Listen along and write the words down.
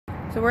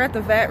So we're at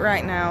the vet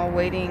right now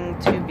waiting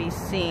to be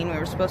seen. We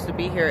were supposed to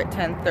be here at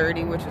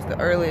 10:30, which is the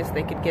earliest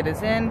they could get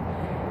us in.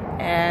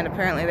 And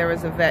apparently there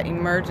was a vet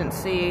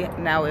emergency.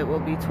 Now it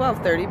will be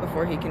 12:30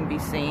 before he can be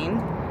seen.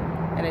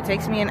 And it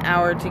takes me an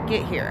hour to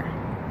get here.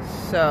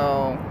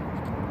 So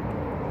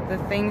the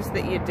things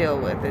that you deal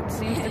with, it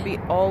seems to be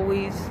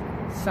always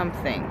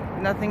something.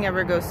 Nothing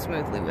ever goes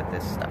smoothly with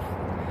this stuff.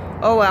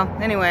 Oh well,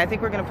 anyway, I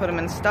think we're gonna put him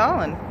in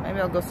stall and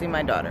maybe I'll go see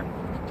my daughter.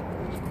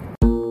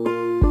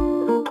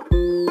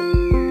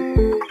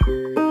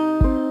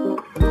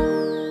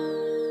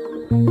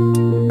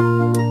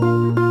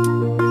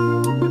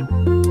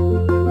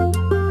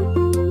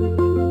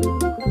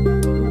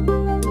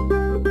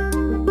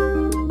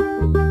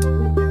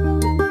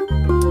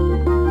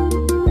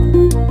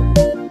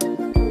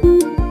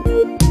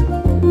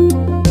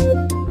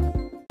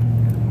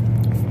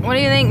 What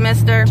do you think,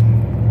 mister?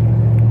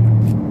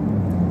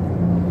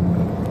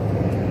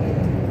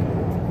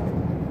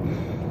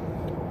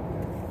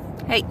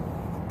 Hey.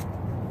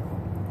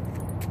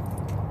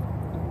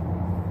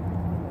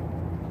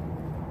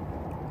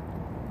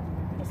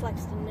 Just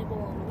likes to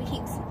nibble on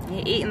leaves.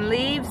 You eating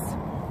leaves?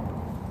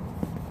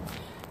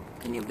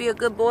 Can you be a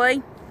good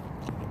boy?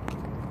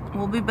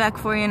 We'll be back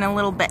for you in a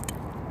little bit.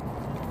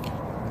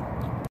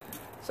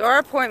 So our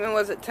appointment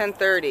was at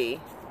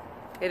 10:30.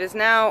 It is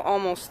now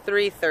almost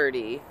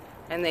 3:30,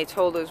 and they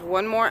told us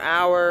 1 more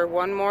hour,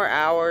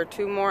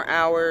 2 more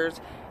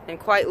hours, and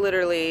quite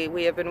literally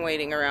we have been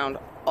waiting around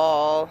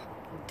all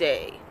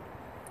day.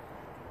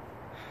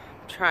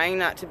 I'm trying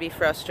not to be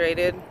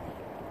frustrated.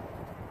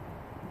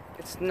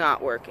 It's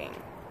not working.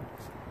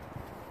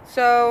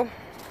 So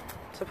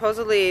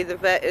supposedly the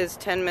vet is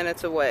 10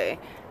 minutes away.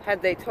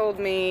 Had they told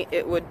me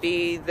it would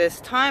be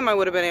this time, I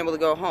would have been able to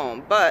go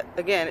home. But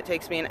again, it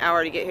takes me an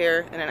hour to get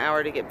here and an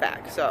hour to get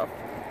back. So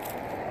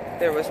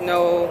there was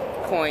no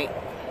point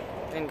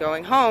in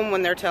going home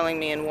when they're telling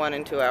me in 1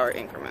 and 2 hour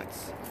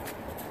increments.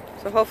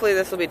 So hopefully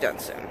this will be done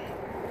soon.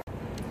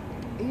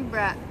 You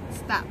brat,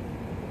 stop.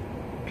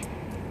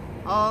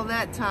 All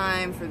that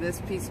time for this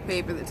piece of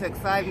paper that took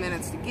 5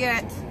 minutes to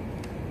get,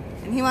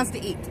 and he wants to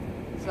eat.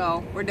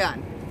 So we're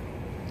done.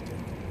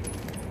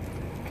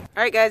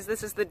 Alright guys,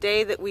 this is the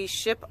day that we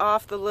ship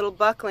off the little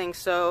buckling.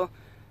 So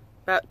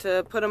about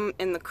to put him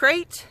in the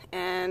crate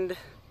and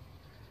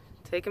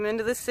take him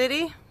into the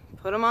city,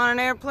 put him on an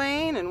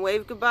airplane, and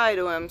wave goodbye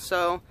to him.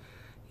 So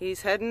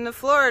he's heading to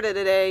Florida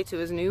today to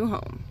his new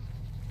home.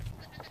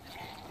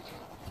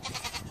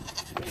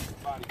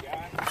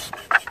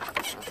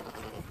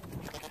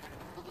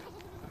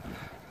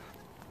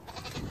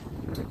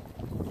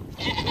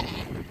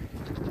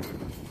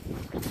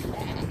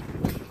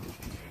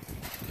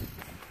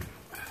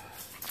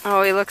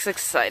 Oh, he looks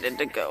excited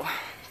to go.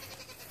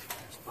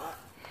 Come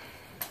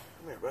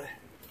here, buddy.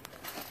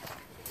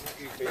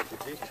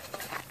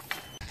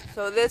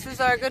 So this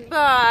is our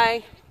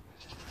goodbye.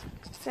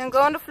 So I'm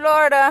going to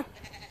Florida.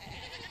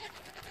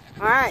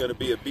 All right. He's gonna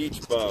be a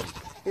beach bum.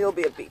 You'll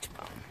be a beach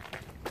bum.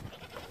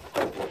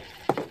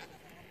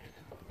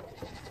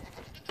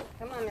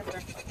 Come on,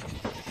 mister.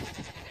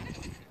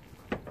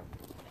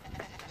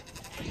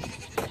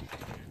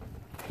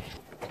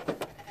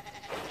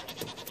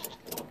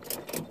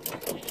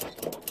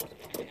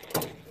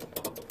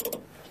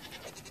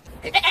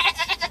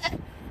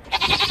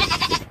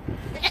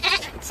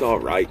 It's all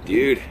right,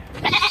 dude.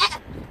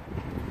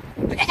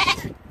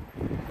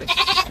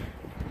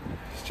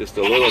 It's just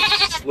a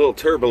little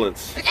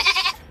turbulence.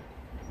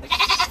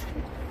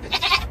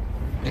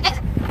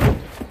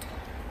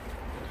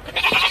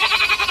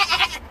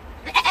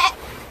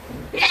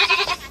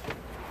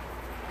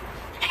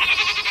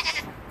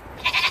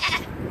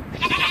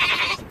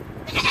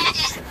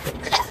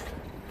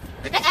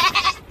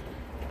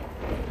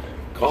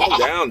 Calm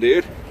down,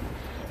 dude.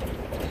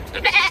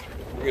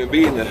 We're gonna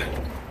be in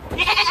the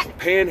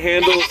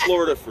Panhandle of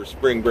Florida for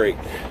spring break.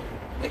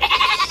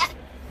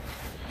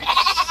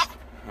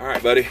 All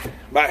right, buddy.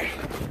 Bye.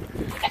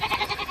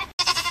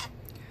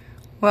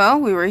 Well,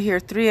 we were here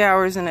 3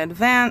 hours in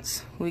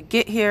advance. We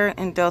get here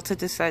and Delta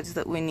decides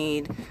that we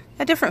need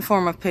a different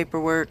form of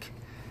paperwork,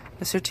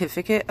 a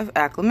certificate of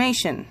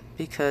acclimation,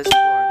 because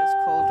Florida's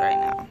cold right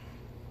now.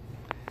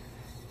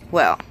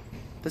 Well,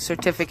 the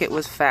certificate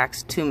was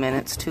faxed 2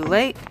 minutes too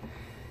late.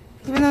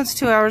 Even though it's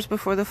 2 hours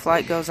before the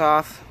flight goes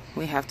off,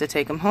 we have to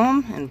take him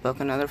home and book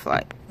another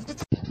flight.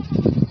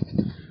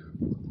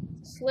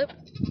 Slip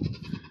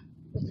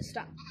with the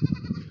stop.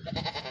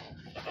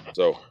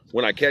 So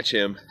when I catch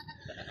him,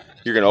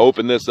 you're gonna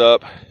open this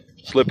up,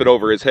 slip it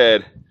over his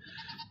head,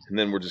 and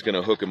then we're just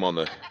gonna hook him on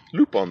the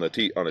loop on the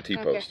T-post.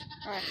 Okay.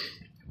 All right.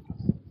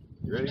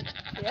 You ready?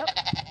 Yep.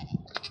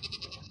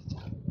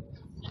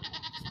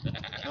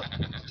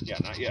 Yeah,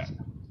 not yet.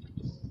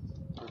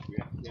 First we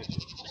have to catch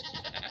it.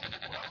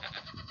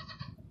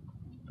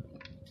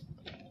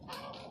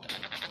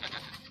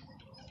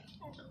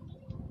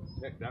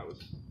 Heck, that was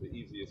the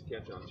easiest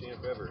catch on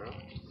Champ ever, huh?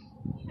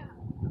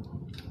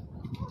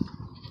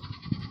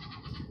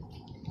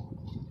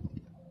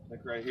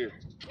 Like right here.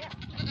 Yeah.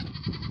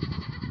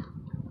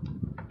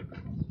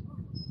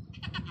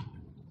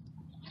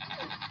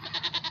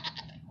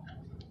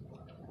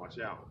 Watch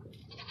out.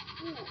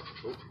 Oh,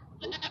 oh.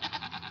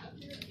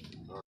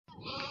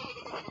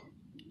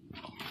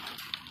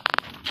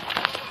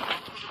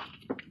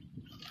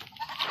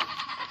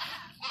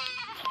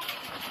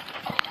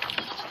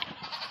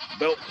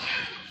 Belt.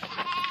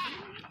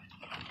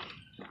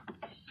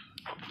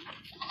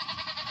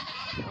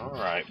 All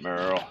right,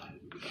 Merle.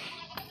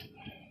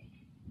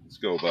 Let's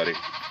go, buddy.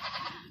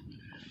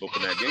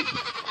 Open that gate.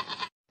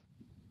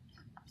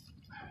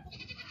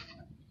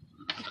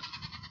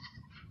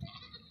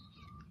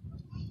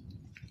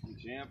 Hey,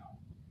 champ.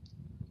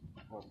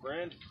 My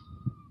friend.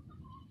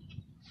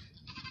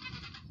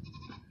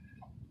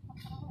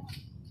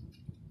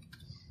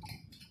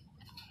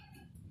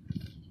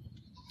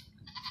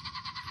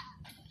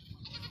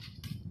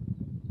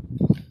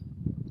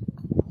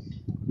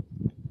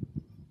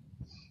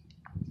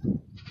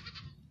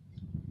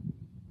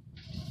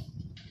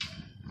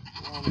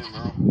 Come on in,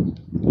 Merle.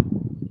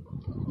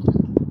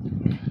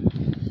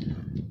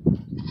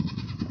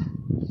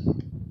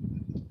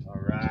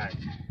 All right.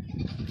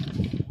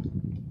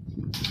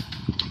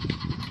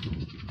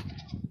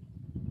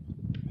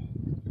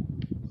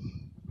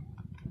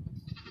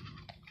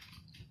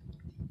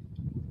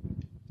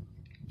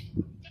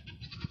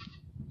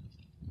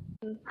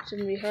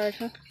 Shouldn't be hard,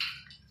 huh?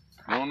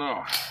 I don't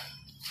know.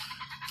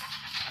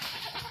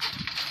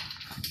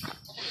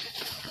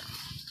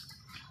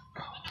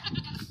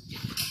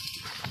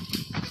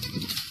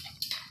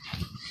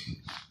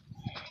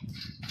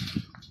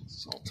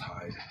 It's all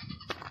tied.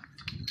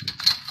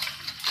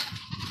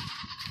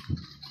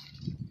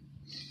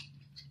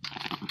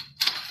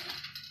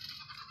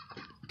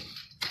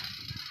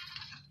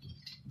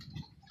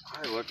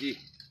 Hi, Lucky.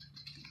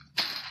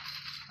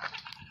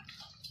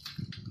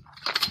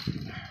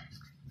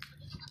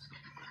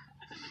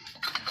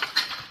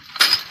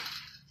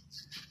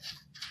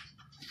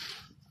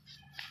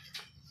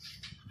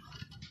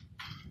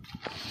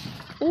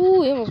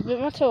 Ooh, he almost bit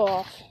my toe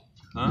off.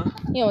 Huh?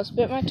 He almost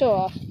bit my toe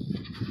off.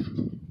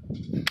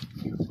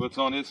 What's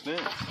on his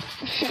fence?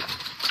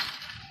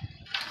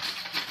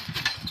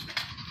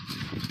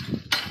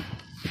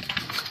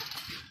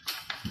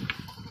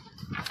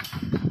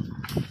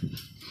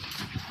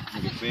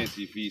 Look at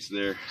Fancy Feast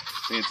there.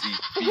 Fancy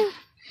Feet.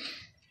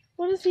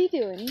 What is he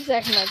doing? He's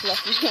acting like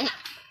Lucky.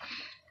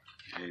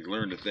 He's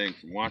learned a thing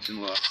from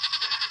watching Luck.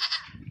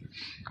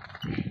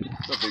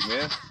 What's up, big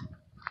man?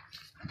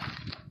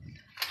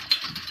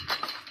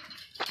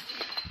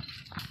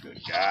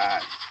 Good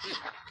guy.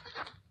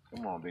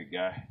 Come on, big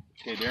guy.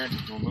 Okay, Darren,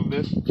 you want to move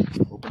this?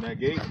 Open that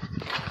gate.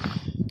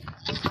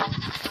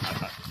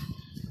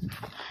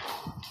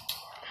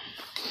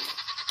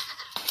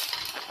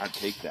 I'd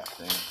take that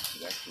thing.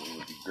 It actually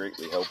would be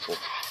greatly helpful.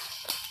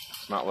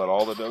 Let's not let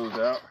all the does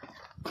out.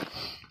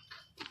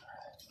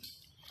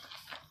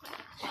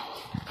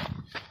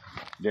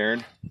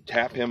 Darren,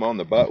 tap him on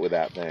the butt with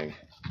that thing.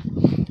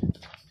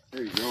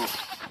 There you go.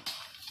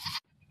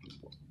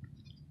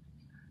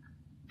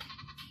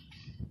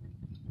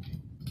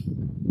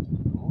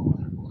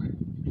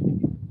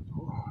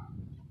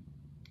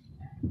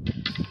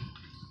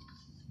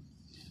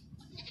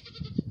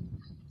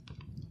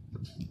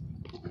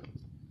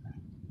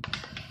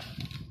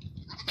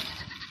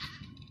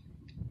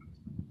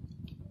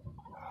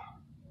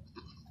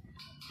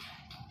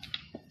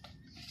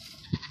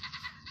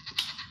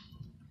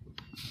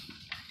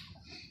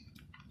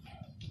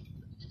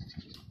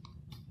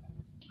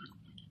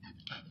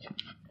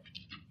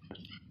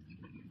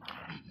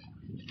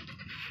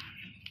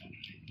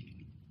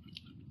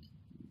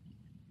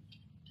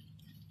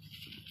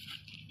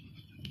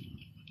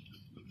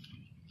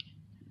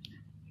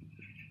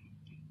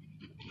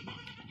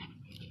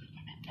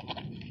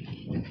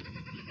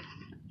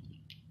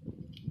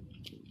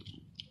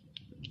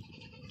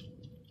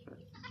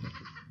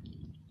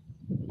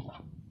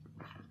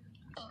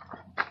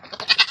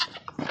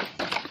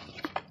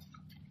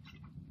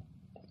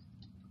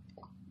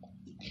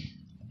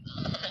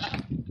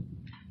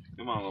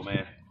 Come on, little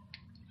man.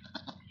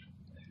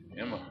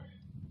 Come on.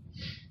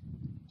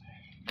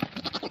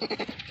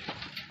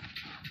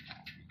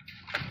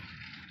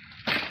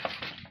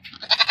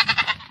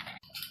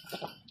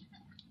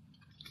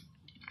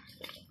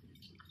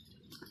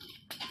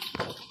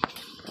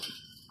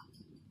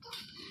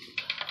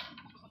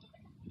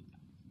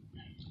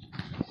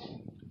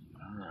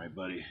 All right,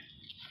 buddy.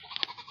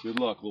 Good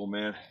luck, little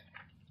man.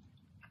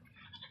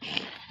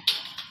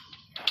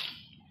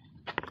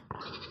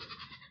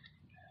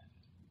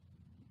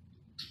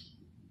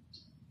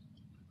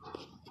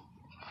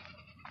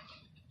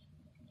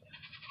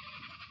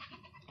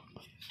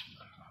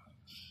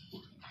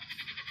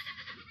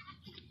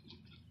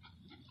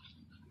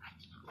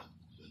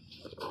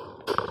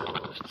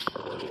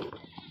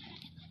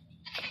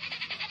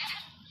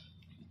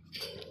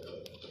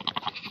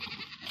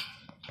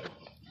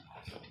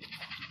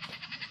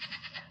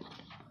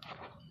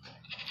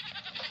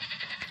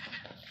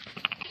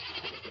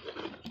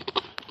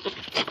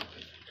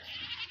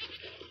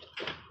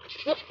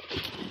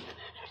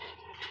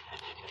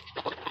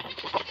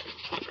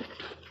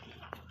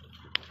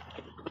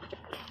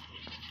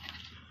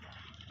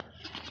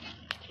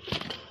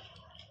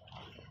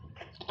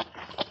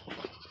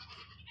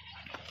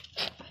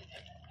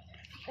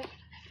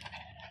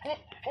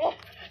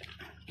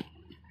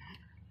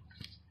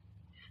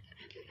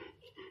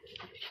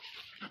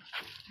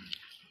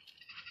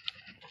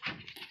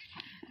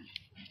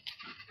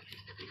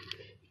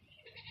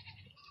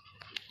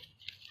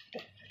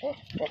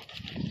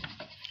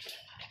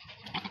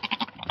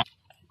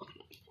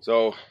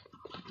 So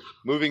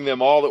moving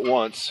them all at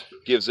once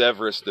gives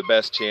Everest the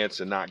best chance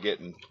of not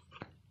getting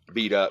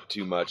beat up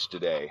too much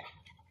today.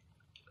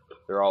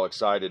 They're all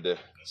excited to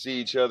see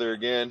each other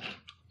again,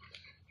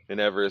 and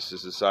Everest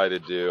has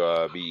decided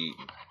to be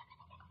eaten.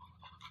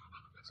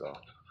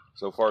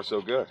 So far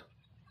so good.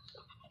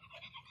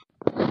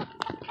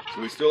 So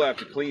we still have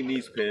to clean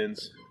these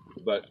pens,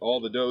 but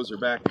all the does are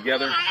back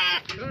together.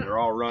 They're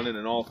all running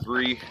in all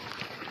three.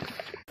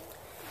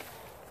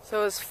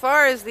 So as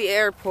far as the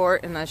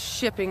airport and the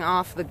shipping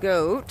off the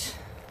goat,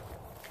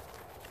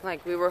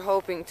 like we were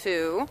hoping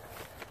to,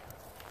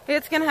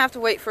 it's gonna have to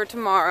wait for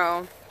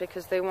tomorrow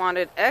because they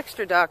wanted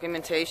extra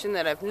documentation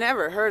that I've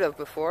never heard of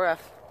before.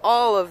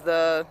 All of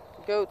the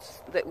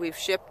goats that we've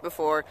shipped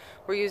before,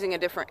 we're using a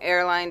different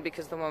airline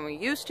because the one we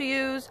used to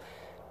use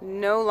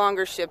no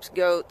longer ships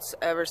goats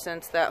ever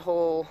since that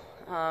whole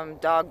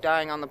dog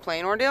dying on the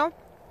plane ordeal.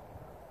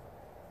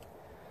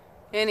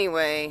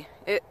 Anyway,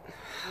 it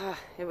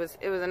was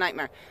a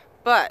nightmare.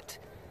 But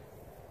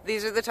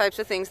these are the types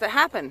of things that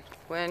happen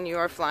when you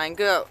are flying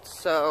goats.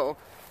 So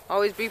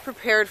always be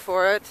prepared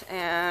for it,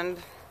 and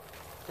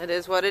it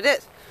is what it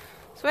is.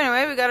 So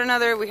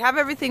anyway, we have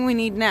everything we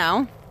need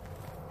now,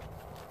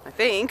 I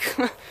think,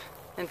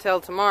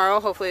 until tomorrow.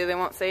 Hopefully they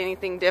won't say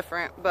anything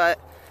different, but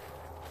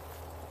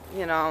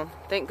you know,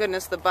 thank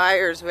goodness the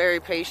buyer's very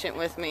patient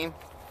with me.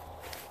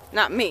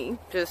 Not me,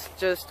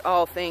 just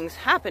all things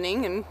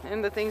happening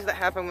and the things that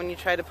happen when you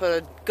try to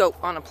put a goat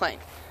on a plane.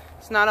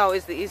 It's not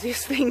always the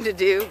easiest thing to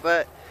do,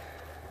 but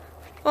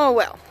oh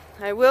well.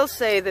 I will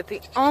say that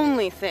the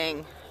only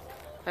thing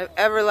I've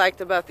ever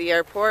liked about the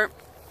airport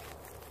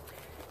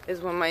is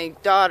when my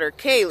daughter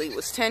Kaylee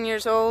was 10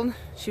 years old,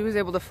 she was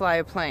able to fly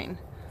a plane.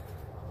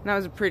 And that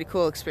was a pretty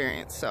cool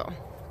experience, so.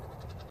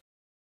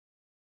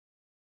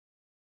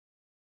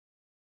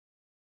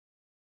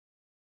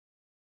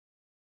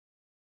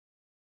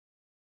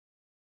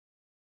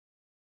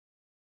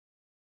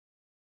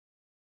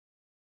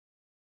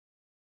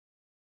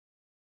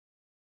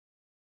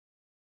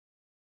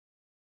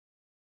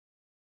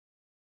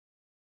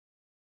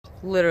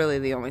 Literally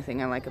the only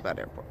thing I like about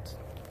airports.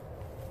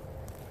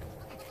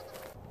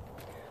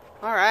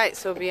 Alright,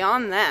 so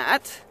beyond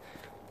that,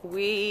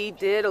 we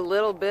did a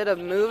little bit of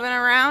moving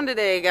around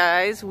today,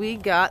 guys. We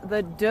got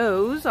the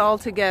does all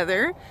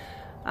together.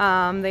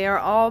 They are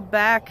all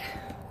back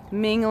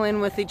mingling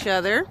with each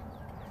other.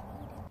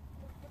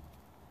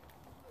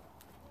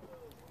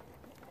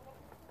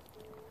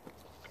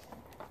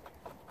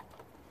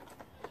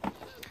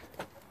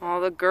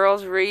 All the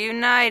girls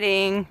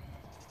reuniting.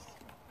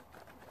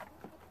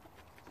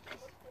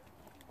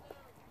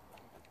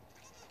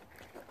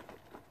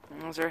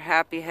 Those are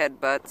happy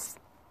headbutts.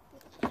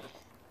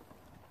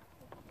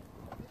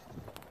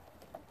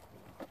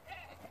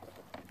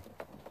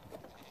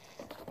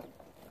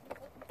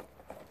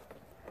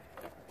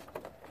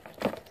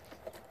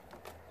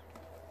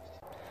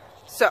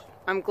 So,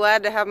 I'm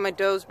glad to have my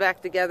does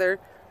back together.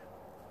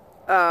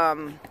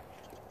 They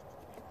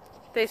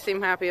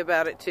seem happy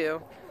about it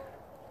too.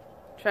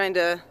 Trying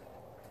to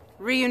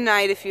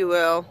reunite, if you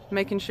will,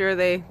 making sure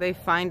they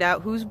find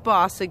out who's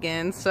boss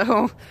again,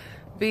 so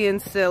being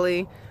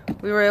silly.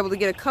 We were able to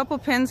get a couple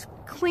pens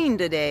cleaned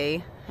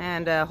today,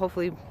 and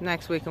hopefully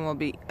next weekend we'll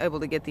be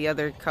able to get the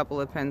other couple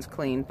of pens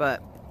cleaned,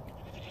 but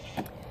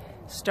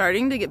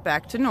starting to get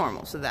back to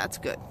normal, so that's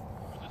good.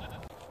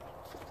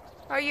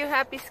 Are you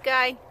happy,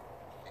 Sky?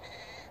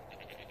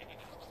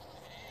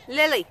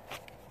 Lily?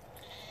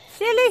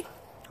 Silly?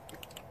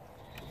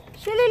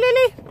 Silly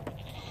Lily?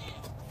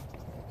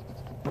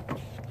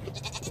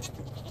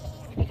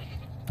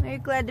 Are you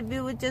glad to be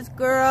with us,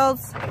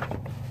 girls?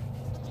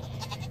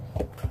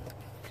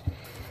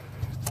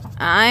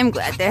 I'm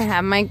glad to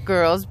have my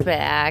girls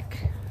back.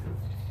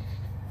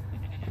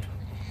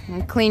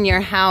 And clean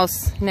your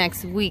house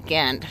next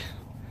weekend.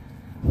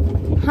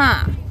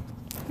 Huh?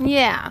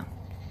 Yeah.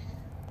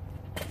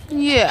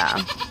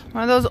 Yeah.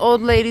 Are those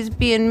old ladies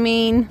being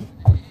mean?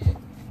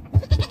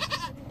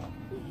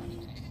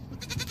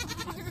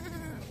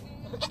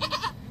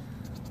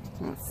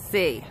 Let's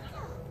see.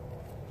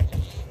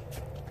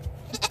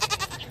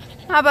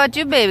 How about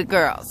you, baby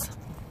girls?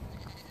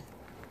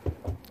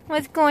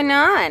 What's going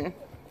on?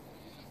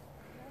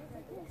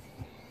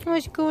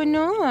 What's going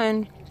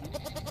on?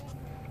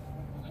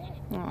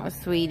 Oh,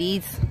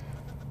 sweeties.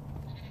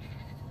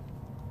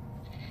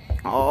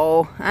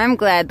 Oh, I'm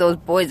glad those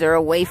boys are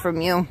away from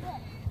you.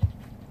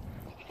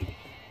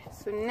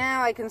 So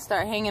now I can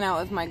start hanging out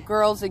with my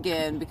girls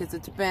again because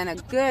it's been a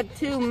good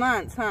 2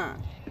 months, huh?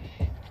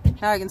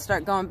 Now I can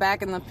start going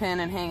back in the pen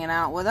and hanging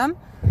out with them.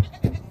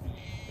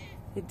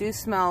 They do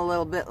smell a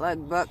little bit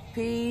like buck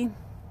pea.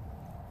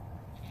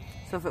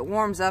 So if it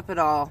warms up at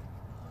all,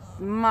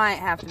 might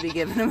have to be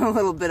giving them a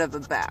little bit of a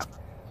bath.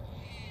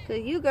 Cause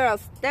you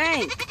girls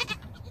stink.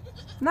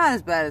 Not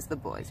as bad as the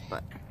boys,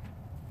 but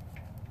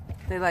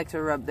they like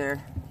to rub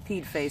their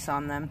peed face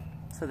on them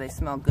so they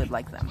smell good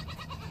like them.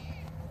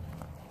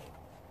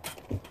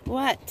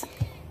 What?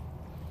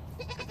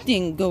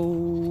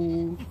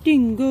 Dingo.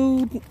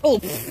 Dingo. Oh.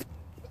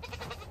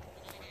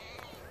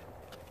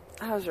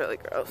 That was really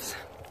gross.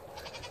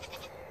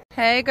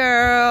 Hey,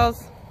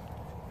 girls.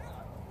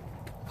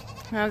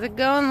 How's it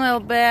going, little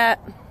bat?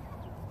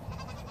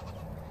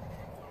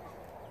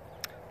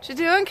 What you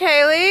doing,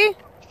 Kaylee?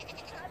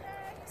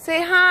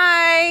 Say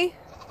hi.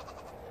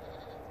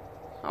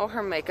 Oh,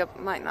 her makeup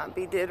might not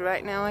be did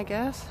right now, I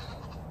guess.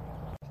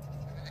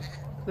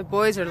 The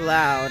boys are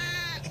loud.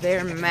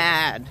 They're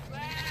mad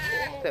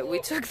that we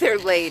took their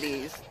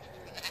ladies.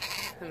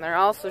 And they're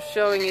also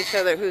showing each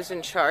other who's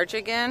in charge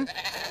again.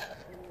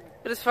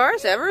 But as far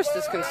as Everest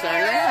is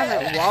concerned, they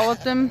haven't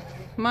walloped him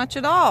much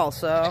at all,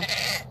 so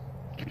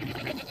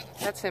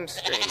that's him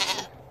screaming.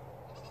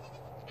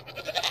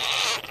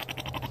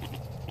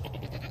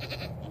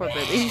 Poor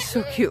baby, he's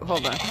so cute.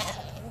 Hold on.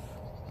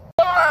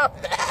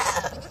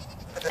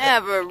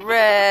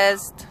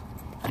 Everest.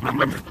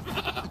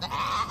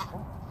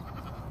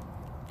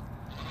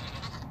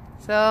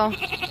 So,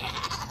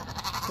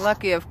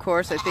 Lucky, of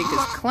course, I think is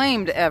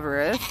claimed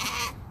Everest.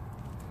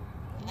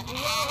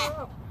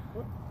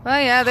 Well,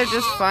 yeah, they're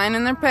just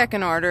finding their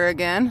pecking order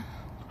again.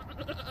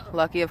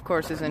 Lucky, of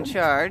course, is in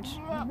charge.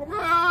 And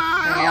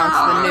he wants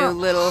the new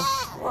little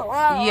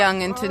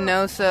youngin' to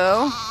know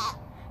so.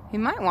 He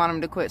might want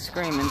him to quit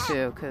screaming,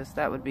 too, because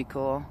that would be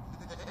cool.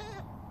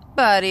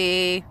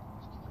 Buddy.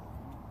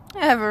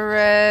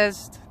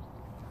 Everest.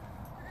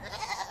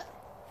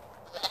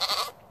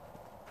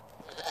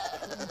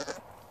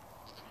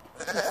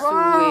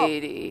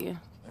 Sweetie.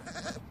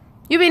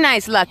 You be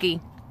nice, Lucky.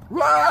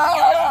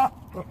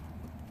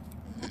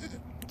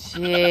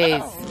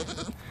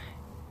 Jeez.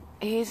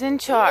 He's in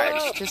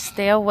charge. Just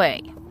stay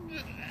away.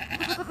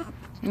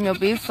 You'll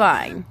be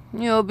fine.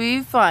 You'll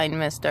be fine,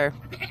 mister.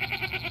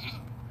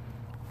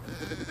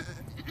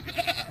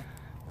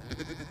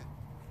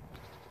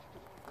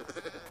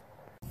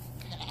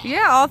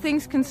 Yeah, all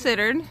things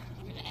considered.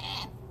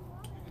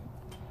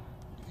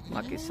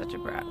 Lucky's such a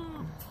brat.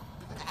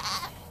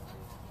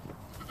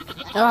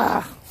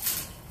 Ugh.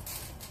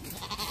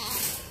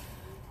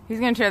 He's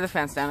gonna tear the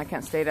fence down. I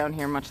can't stay down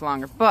here much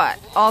longer. But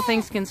all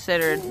things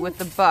considered, with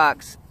the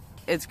bucks,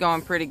 it's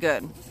going pretty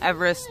good.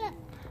 Everest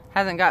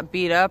hasn't got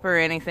beat up or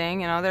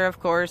anything. You know, they're of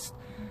course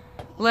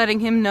letting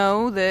him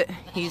know that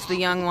he's the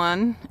young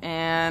one,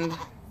 and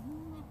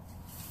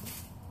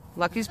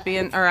Lucky's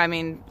being, or I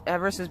mean,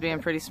 Everest is being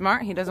pretty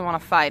smart. He doesn't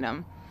want to fight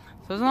him.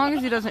 So as long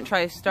as he doesn't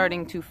try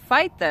starting to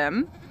fight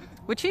them,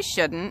 which he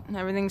shouldn't,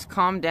 everything's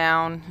calmed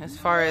down as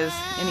far as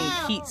any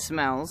heat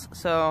smells.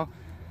 So,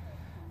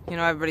 you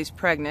know, everybody's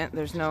pregnant.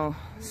 There's no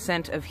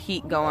scent of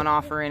heat going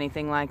off or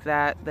anything like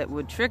that that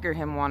would trigger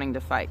him wanting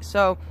to fight.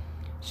 So,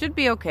 should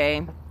be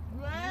okay.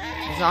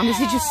 As long as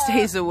he just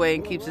stays away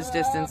and keeps his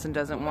distance and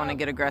doesn't want to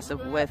get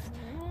aggressive with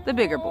the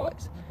bigger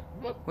boys.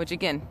 Which,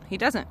 again, he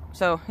doesn't.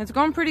 So, it's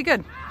going pretty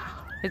good.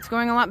 It's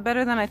going a lot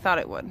better than I thought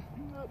it would.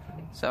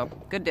 So,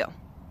 good deal.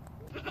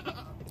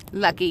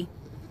 Lucky.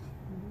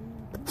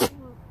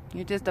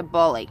 You're just a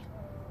bully.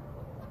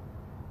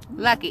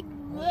 Lucky.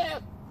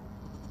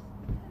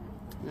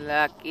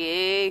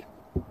 Lucky.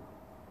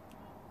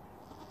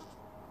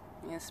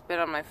 You spit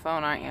on my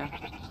phone, aren't you?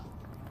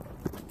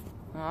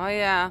 Oh,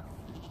 yeah.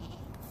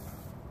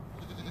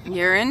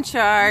 You're in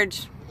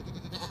charge.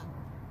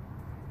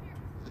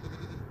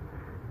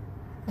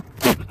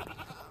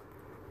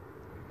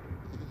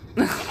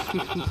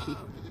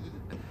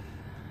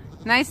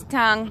 Nice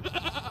tongue.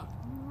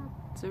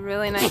 It's a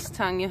really nice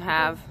tongue you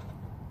have.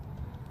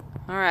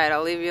 Alright,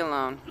 I'll leave you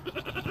alone.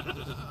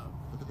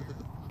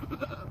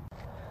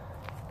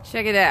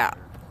 Check it out.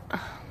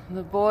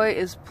 The boy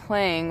is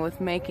playing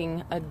with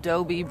making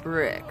adobe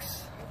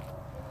bricks.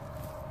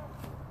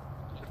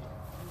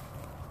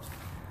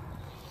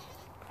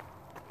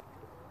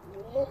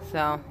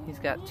 So, he's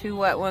got 2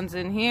 wet ones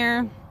in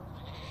here.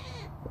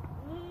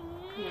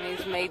 And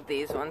he's made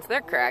these ones.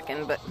 They're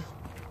cracking, but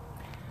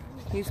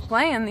he's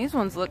playing. These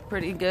ones look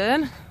pretty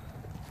good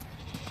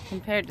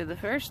compared to the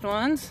first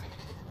ones.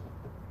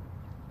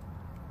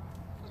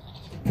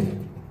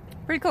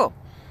 Pretty cool.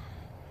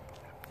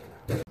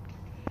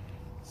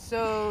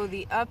 So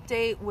the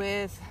update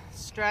with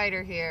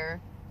Strider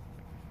here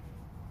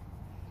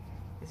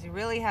is he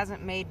really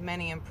hasn't made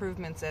many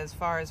improvements as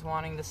far as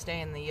wanting to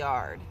stay in the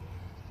yard.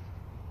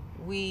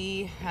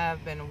 We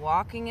have been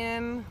walking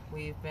him.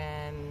 We've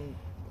been,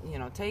 you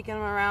know, taking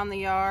him around the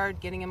yard,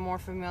 getting him more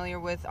familiar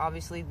with,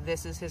 obviously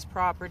this is his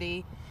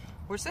property.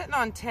 We're sitting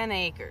on 10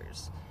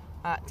 acres,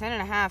 10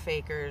 and a half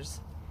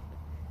acres.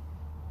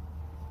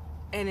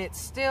 And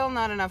it's still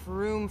not enough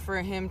room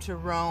for him to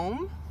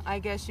roam, I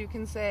guess you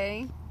can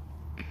say.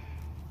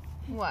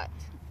 What?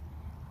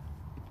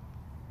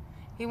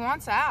 He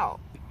wants out.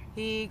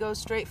 He goes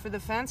straight for the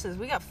fences.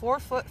 We got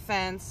 4-foot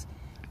fence,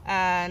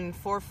 and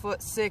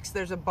 4'6"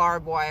 there's a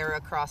barbed wire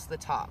across the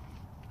top,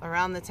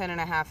 around the 10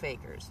 and a half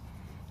acres.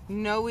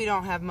 No, we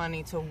don't have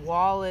money to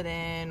wall it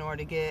in or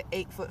to get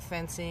 8-foot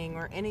fencing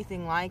or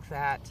anything like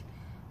that.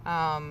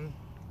 But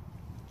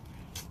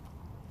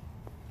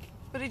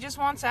he just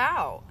wants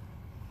out.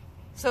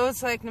 So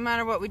it's like no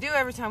matter what we do,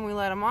 every time we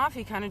let him off,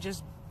 he kind of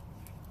just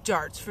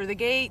darts for the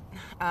gate.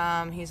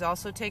 He's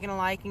also taken a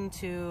liking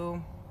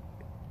to,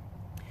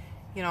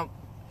 you know,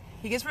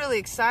 he gets really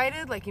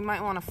excited, like he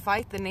might want to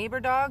fight the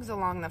neighbor dogs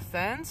along the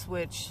fence,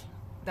 which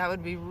that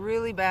would be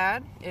really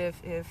bad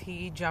if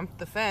he jumped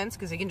the fence,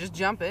 because he can just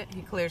jump it,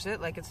 he clears it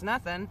like it's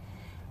nothing.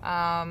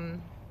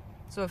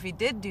 So if he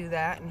did do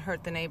that and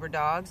hurt the neighbor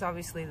dogs,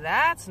 obviously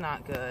that's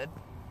not good.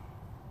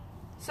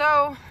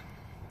 So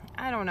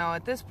I don't know,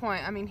 at this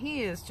point, I mean,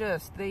 he is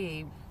just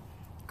the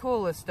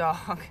coolest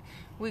dog.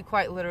 We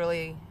quite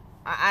literally,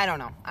 I don't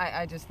know,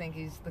 I just think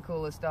he's the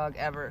coolest dog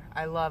ever.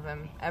 I love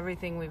him.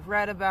 Everything we've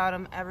read about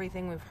him,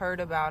 everything we've heard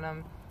about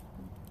him,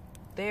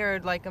 they're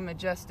like a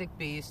majestic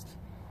beast,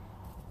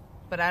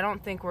 but I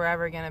don't think we're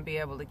ever going to be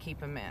able to keep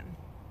him in.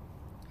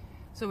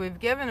 So we've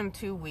given him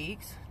 2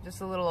 weeks, just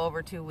a little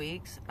over 2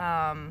 weeks.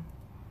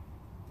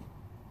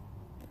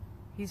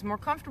 He's more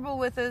comfortable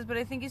with us, but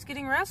I think he's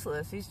getting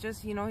restless. He's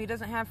just, you know, he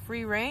doesn't have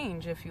free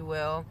range, if you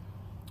will.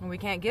 And we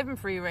can't give him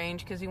free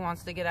range because he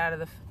wants to get out of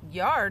the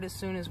yard as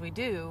soon as we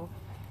do.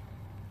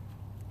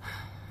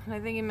 And I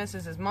think he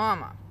misses his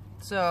mama.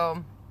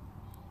 So,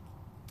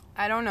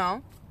 I don't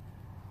know.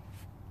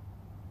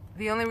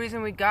 The only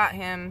reason we got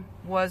him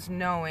was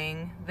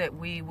knowing that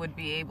we would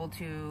be able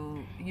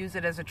to use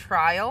it as a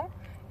trial.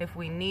 If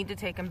we need to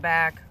take him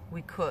back,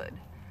 we could.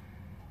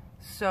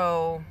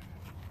 So,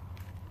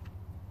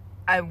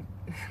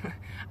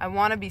 I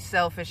want to be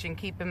selfish and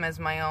keep him as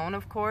my own,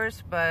 of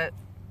course, but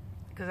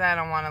because I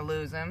don't want to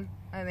lose him.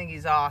 I think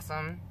he's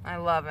awesome. I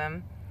love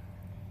him.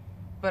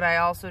 But I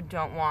also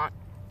don't want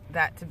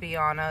that to be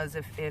on us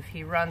if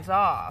he runs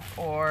off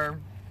or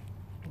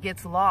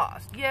gets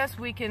lost. Yes,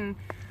 we could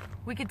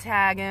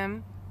tag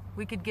him.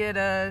 We could get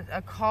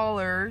a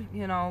caller,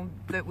 you know,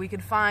 that we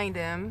could find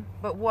him.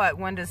 But what?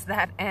 When does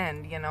that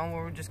end? You know,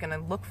 we're just going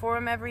to look for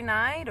him every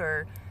night?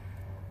 Or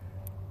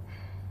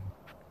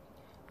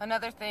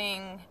another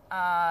thing,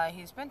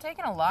 he's been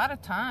taking a lot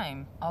of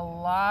time, a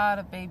lot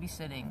of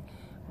babysitting.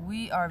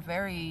 We are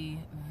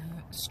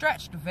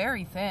stretched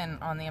very thin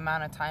on the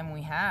amount of time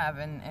we have,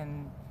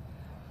 and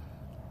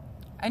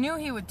I knew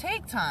he would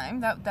take time.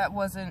 That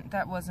wasn't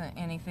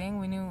anything.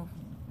 We knew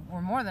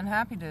we're more than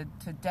happy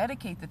to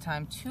dedicate the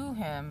time to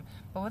him,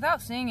 but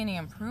without seeing any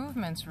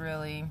improvements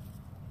really,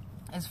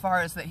 as far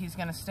as that he's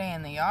going to stay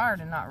in the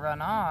yard and not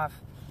run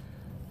off.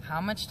 How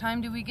much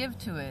time do we give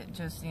to it?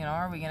 Just, you know,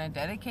 are we going to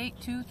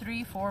dedicate 2,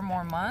 3, 4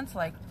 more months?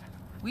 Like,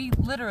 we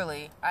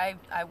literally, I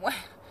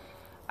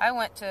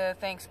went to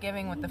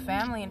Thanksgiving with the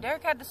family, and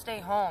Derek had to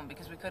stay home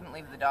because we couldn't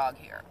leave the dog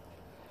here.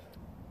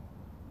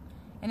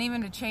 And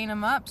even to chain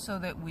him up so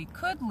that we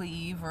could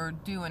leave or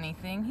do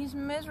anything, he's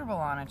miserable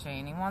on a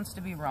chain. He wants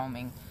to be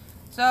roaming.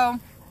 So,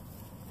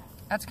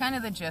 that's kind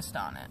of the gist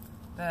on it.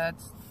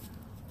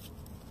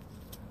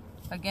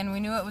 Again,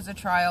 we knew it was a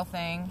trial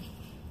thing,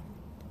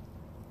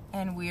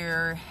 and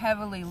we're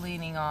heavily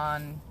leaning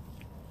on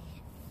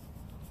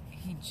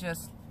he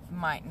just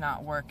might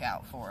not work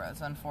out for us,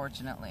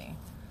 unfortunately.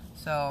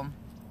 So,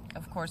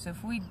 of course,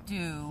 if we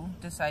do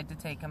decide to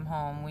take him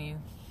home, we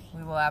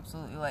will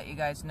absolutely let you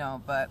guys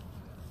know. But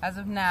as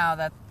of now,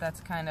 that's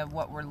kind of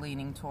what we're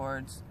leaning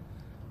towards.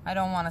 I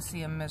don't want to see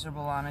him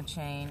miserable on a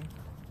chain.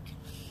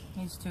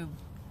 He's too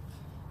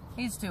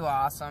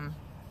awesome.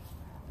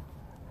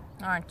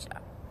 Aren't ya?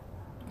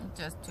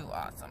 Just too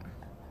awesome.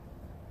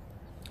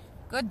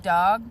 Good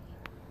dog.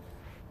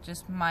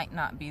 Just might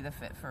not be the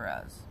fit for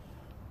us.